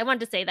that's, I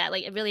wanted to say that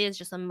like it really is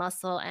just a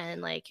muscle,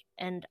 and like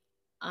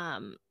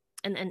um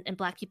and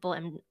Black people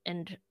and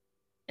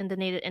the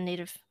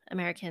Native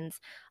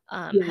Americans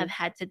Yeah. have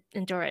had to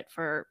endure it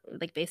for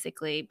like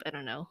basically, I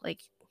don't know,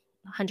 like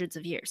hundreds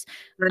of years.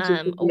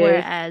 Hundreds of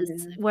years.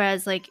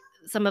 Whereas Yeah. like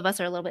some of us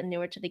are a little bit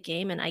newer to the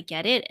game, and I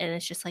get it, and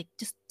it's just like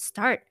just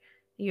start.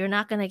 You're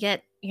not gonna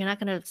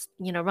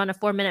run a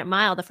 4-minute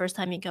mile the first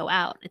time you go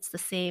out. It's the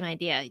same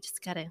idea. You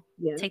just gotta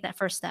Yeah. take that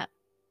first step.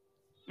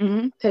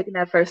 Taking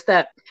that first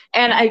step.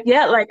 And Yeah. I,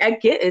 yeah, like I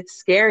get it's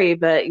scary,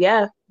 but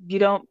yeah, you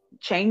don't,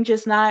 change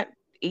is not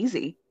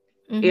easy,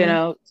 you Mm-hmm.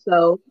 know?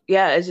 So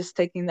yeah, it's just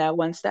taking that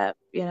one step,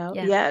 you know?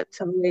 Yeah. Yeah,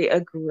 totally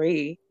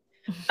agree.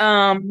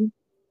 Um,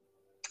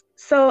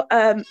 so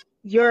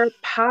your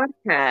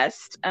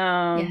podcast,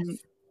 Yes.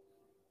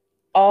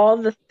 all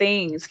the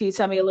things, can you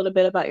tell me a little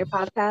bit about your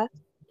podcast?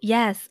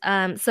 Yes.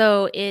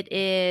 So it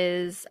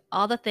is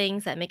all the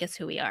things that make us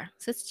who we are.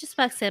 So it's just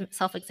about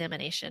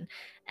self-examination,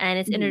 and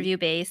it's Hmm. interview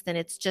based, and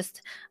it's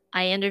just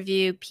I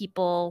interview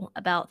people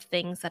about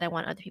things that I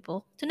want other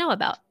people to know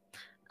about.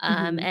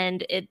 Hmm.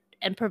 And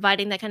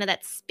providing that kind of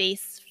that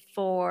space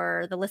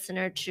for the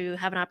listener to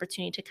have an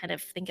opportunity to kind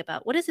of think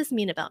about, what does this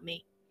mean about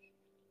me?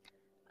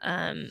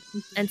 And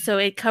so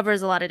it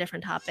covers a lot of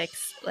different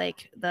topics,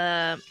 like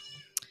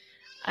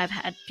I've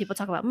had people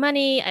talk about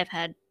money. I've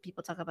had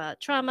people talk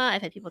about trauma.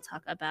 I've had people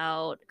talk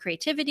about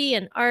creativity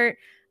and art.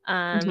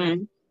 Um,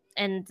 Hmm.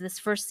 and this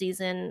first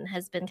season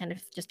has been kind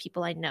of just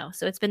people I know.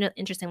 So it's been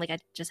interesting. Like I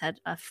just had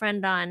a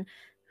friend on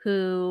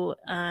who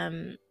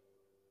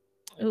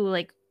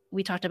like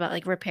we talked about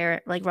like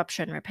repair, like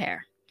rupture and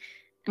repair.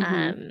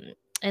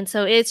 And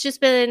so it's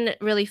just been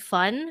really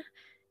fun.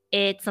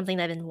 It's something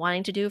that I've been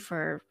wanting to do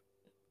for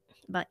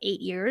about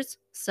 8 years.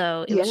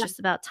 So it was just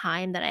about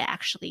time that I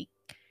actually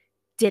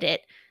did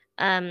it.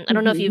 I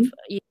don't know if you've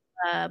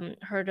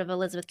heard of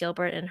Elizabeth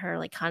Gilbert and her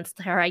like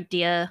her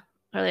idea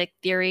or like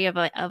theory of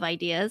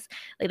ideas.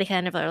 Like they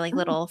kind of are like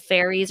little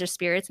fairies or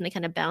spirits, and they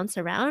kind of bounce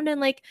around. And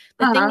like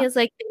the thing is,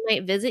 like they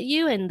might visit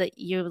you, and that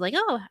you're like,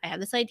 oh, I have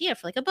this idea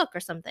for like a book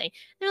or something. And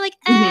they're like,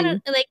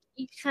 like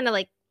you kind of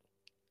like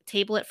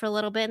table it for a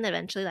little bit, and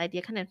eventually the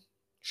idea kind of,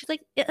 she's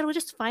like, it'll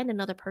just find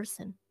another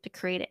person to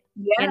create it,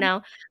 you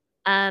know.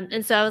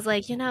 And so I was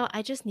like,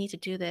 I just need to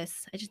do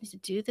this. I just need to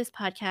do this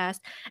podcast.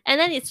 And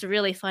then it's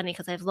really funny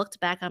because I've looked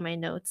back on my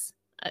notes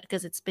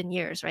because it's been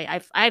years,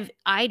 right? I've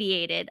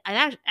ideated.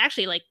 I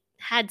actually like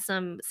had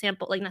some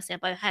sample, like not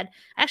sample. I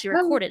actually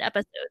recorded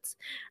episodes.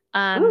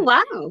 Oh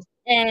wow!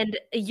 And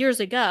years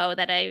ago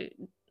that I'm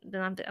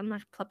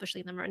not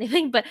publishing them or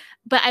anything, but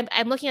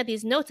I'm looking at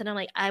these notes and I'm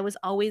like, I was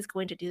always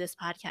going to do this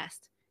podcast.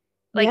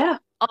 Like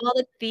all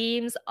the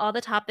themes, all the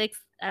topics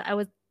I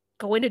was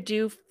going to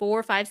do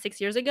 4, 5,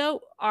 6 years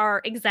ago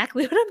are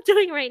exactly what I'm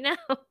doing right now.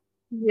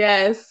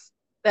 Yes,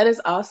 that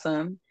is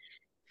awesome.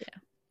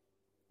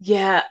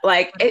 Yeah,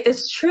 like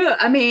it's true.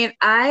 I mean,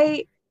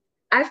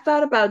 I've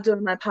thought about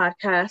doing my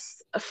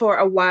podcast for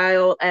a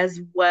while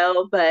as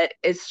well, but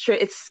it's true.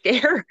 It's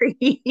scary.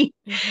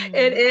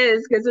 It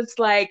is, because it's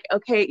like,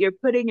 okay, you're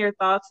putting your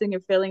thoughts and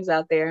your feelings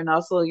out there, and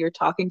also you're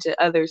talking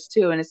to others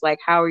too. And it's like,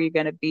 how are you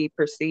going to be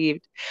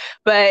perceived?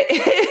 But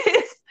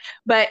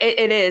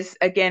it is,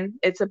 again,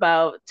 it's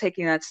about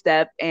taking that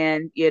step.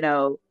 And,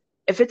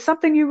 if it's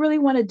something you really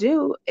want to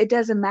do, it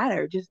doesn't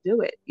matter. Just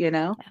do it,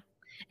 Yeah.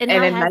 And how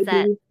it has might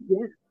that? be,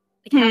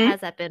 Like, how has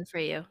that been for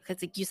you?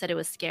 Because like you said, it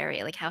was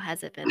scary. Like, how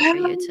has it been for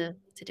you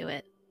to do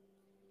it?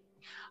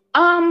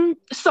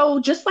 So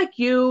just like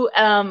you,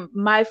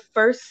 my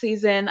first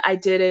season, I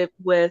did it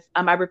with,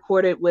 I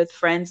recorded with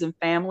friends and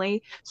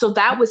family. So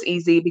that was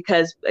easy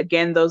because,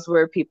 again, those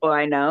were people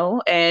I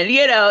know, and,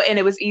 and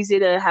it was easy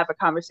to have a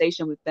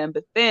conversation with them.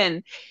 But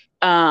then,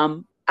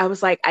 I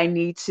was like, I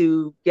need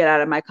to get out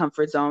of my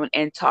comfort zone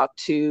and talk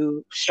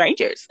to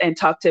strangers and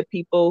talk to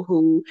people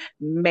who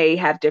may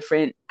have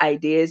different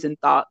ideas and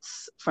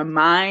thoughts from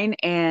mine.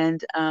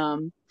 And,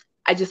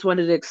 I just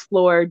wanted to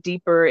explore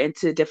deeper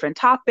into different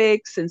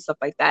topics and stuff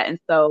like that. And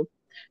so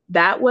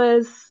that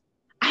was,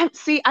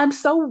 I'm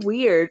so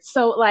weird.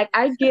 So like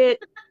I get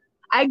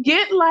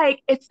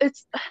like,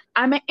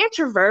 I'm an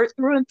introvert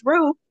through and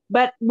through,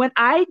 but when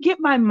I get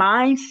my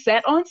mind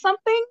set on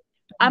something,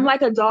 I'm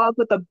like a dog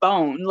with a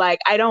bone. Like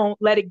I don't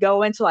let it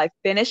go until I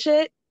finish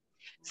it.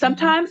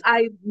 Sometimes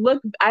I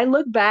look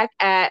back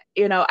at,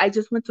 I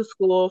just went to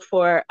school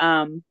for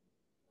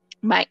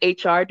my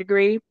HR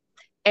degree,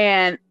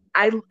 and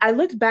I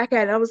looked back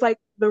at it, I was like,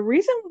 the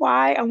reason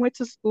why I went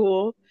to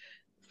school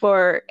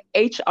for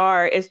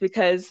HR is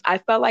because I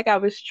felt like I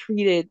was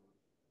treated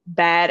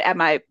bad at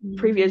my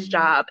previous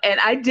job. And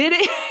I did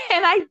it.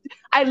 And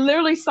I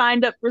literally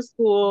signed up for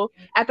school.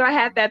 After I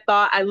had that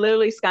thought, I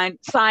literally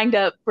signed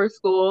up for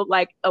school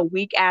like a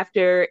week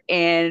after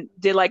and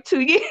did like 2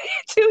 years,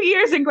 2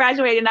 years and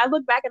graduated. And I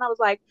looked back and I was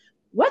like,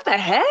 what the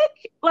heck?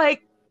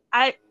 Like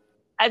I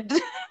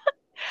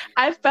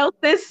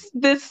felt this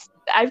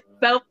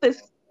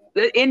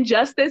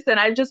injustice, and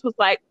I just was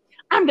like,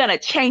 I'm gonna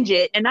change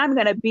it, and I'm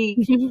gonna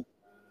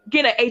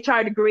get an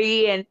HR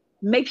degree and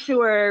make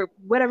sure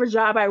whatever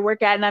job I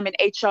work at and I'm in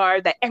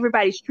HR that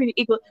everybody's treated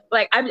equal.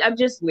 Like I'm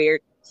just weird.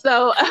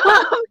 So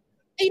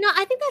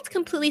I think that's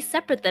completely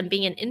separate than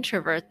being an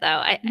introvert, though.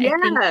 I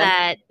think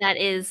that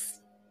is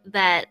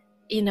that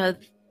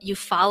you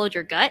followed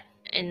your gut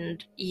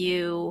and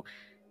you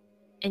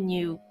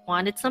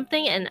wanted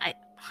something, and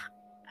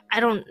I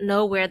don't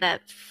know where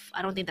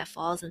I don't think that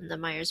falls in the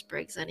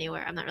Myers-Briggs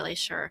anywhere. I'm not really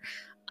sure.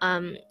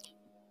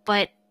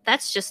 But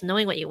that's just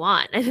knowing what you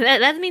want.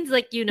 that means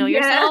like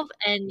yourself,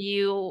 and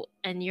you're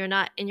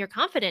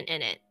confident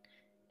in it,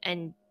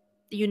 and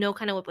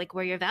kind of like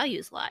where your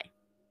values lie.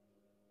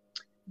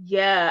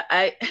 Yeah,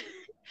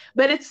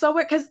 but it's so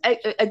weird because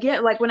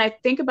again, like when I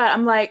think about it,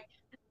 I'm like,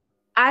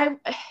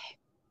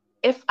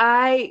 if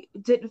I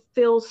didn't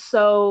feel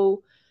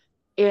so,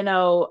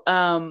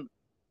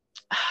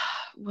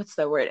 what's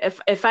the word?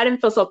 If I didn't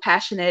feel so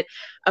passionate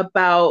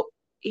about,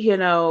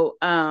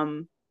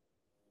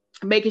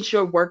 making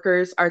sure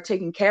workers are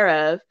taken care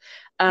of,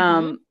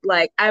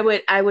 like I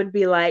would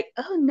be like,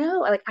 oh no,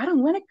 like I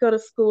don't want to go to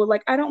school.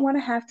 Like I don't want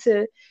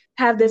to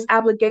have this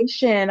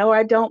obligation, or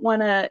I don't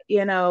want to,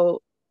 so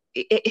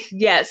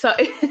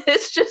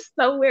it's just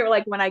so weird.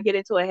 Like when I get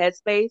into a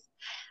headspace,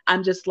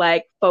 I'm just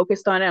like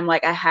focused on it. I'm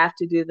like, I have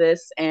to do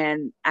this,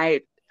 and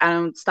I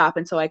don't stop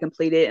until I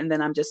complete it. And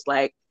then I'm just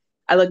like,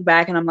 I look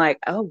back and I'm like,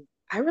 oh,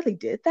 I really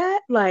did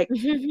that. Like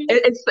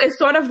it's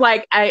sort of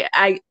like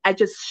I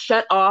just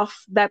shut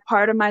off that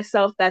part of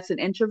myself that's an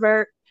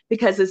introvert,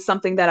 because it's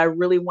something that I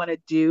really want to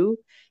do.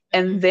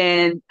 And Mhm.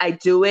 then I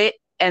do it.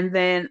 And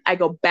then I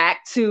go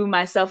back to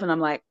myself and I'm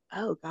like,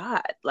 oh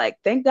God, like,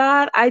 thank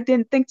God I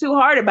didn't think too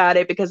hard about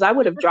it because I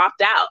would have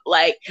dropped out.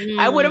 Like,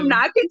 I would have Mm.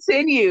 not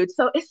continued.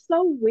 So it's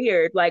so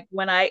weird. Like,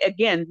 when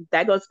again,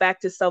 that goes back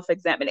to self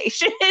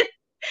examination.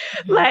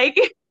 Mhm. Like,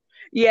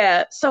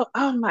 yeah. So,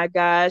 oh my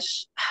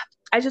gosh.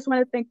 I just want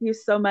to thank you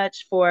so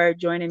much for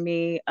joining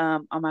me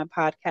on my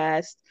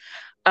podcast.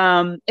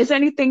 Is there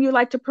anything you'd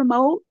like to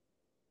promote?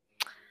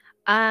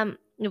 No,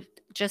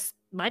 just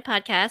my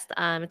podcast.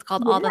 It's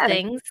called All the Yeah,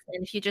 Things,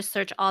 and if you just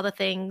search All the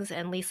Things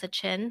and Lisa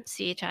Chin,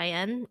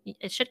 Chin,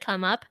 it should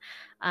come up.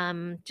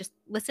 Just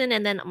listen,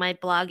 and then my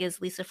blog is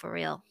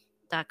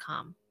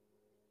lisaforreal.com.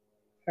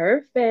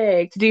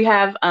 perfect. Do you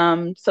have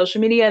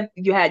social media?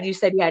 You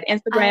said you had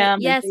Instagram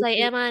and Yes, I Facebook.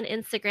 am on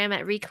Instagram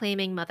at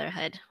Reclaiming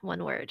Motherhood,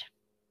 one word.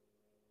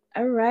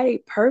 All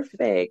right,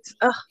 perfect.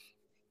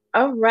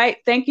 All right.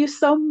 Thank you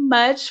so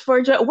much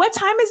for what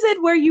time is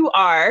it where you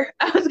are?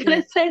 I was gonna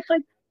Yeah, say it's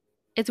like,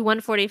 it's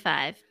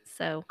 1:45.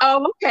 So,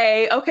 oh,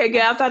 okay. Okay,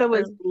 yeah. yeah. I thought it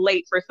was So,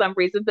 late for some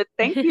reason, but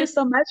thank you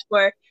so much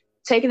for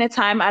taking the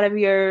time out of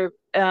your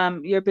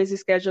busy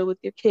schedule with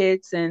your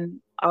kids and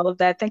all of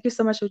that. Thank you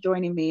so much for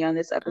joining me on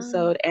this um,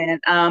 episode. And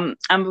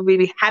I'm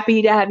really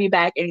happy to have you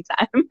back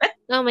anytime.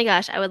 oh my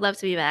gosh, I would love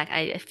to be back.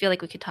 I feel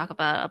like we could talk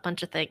about a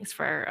bunch of things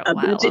for a A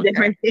while bunch of longer.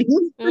 different things.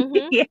 Hmm.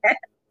 Yeah.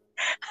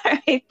 All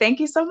right. Thank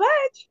you so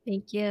much.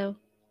 Thank you.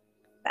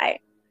 Bye.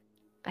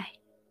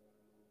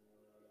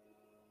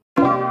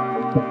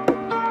 Bye.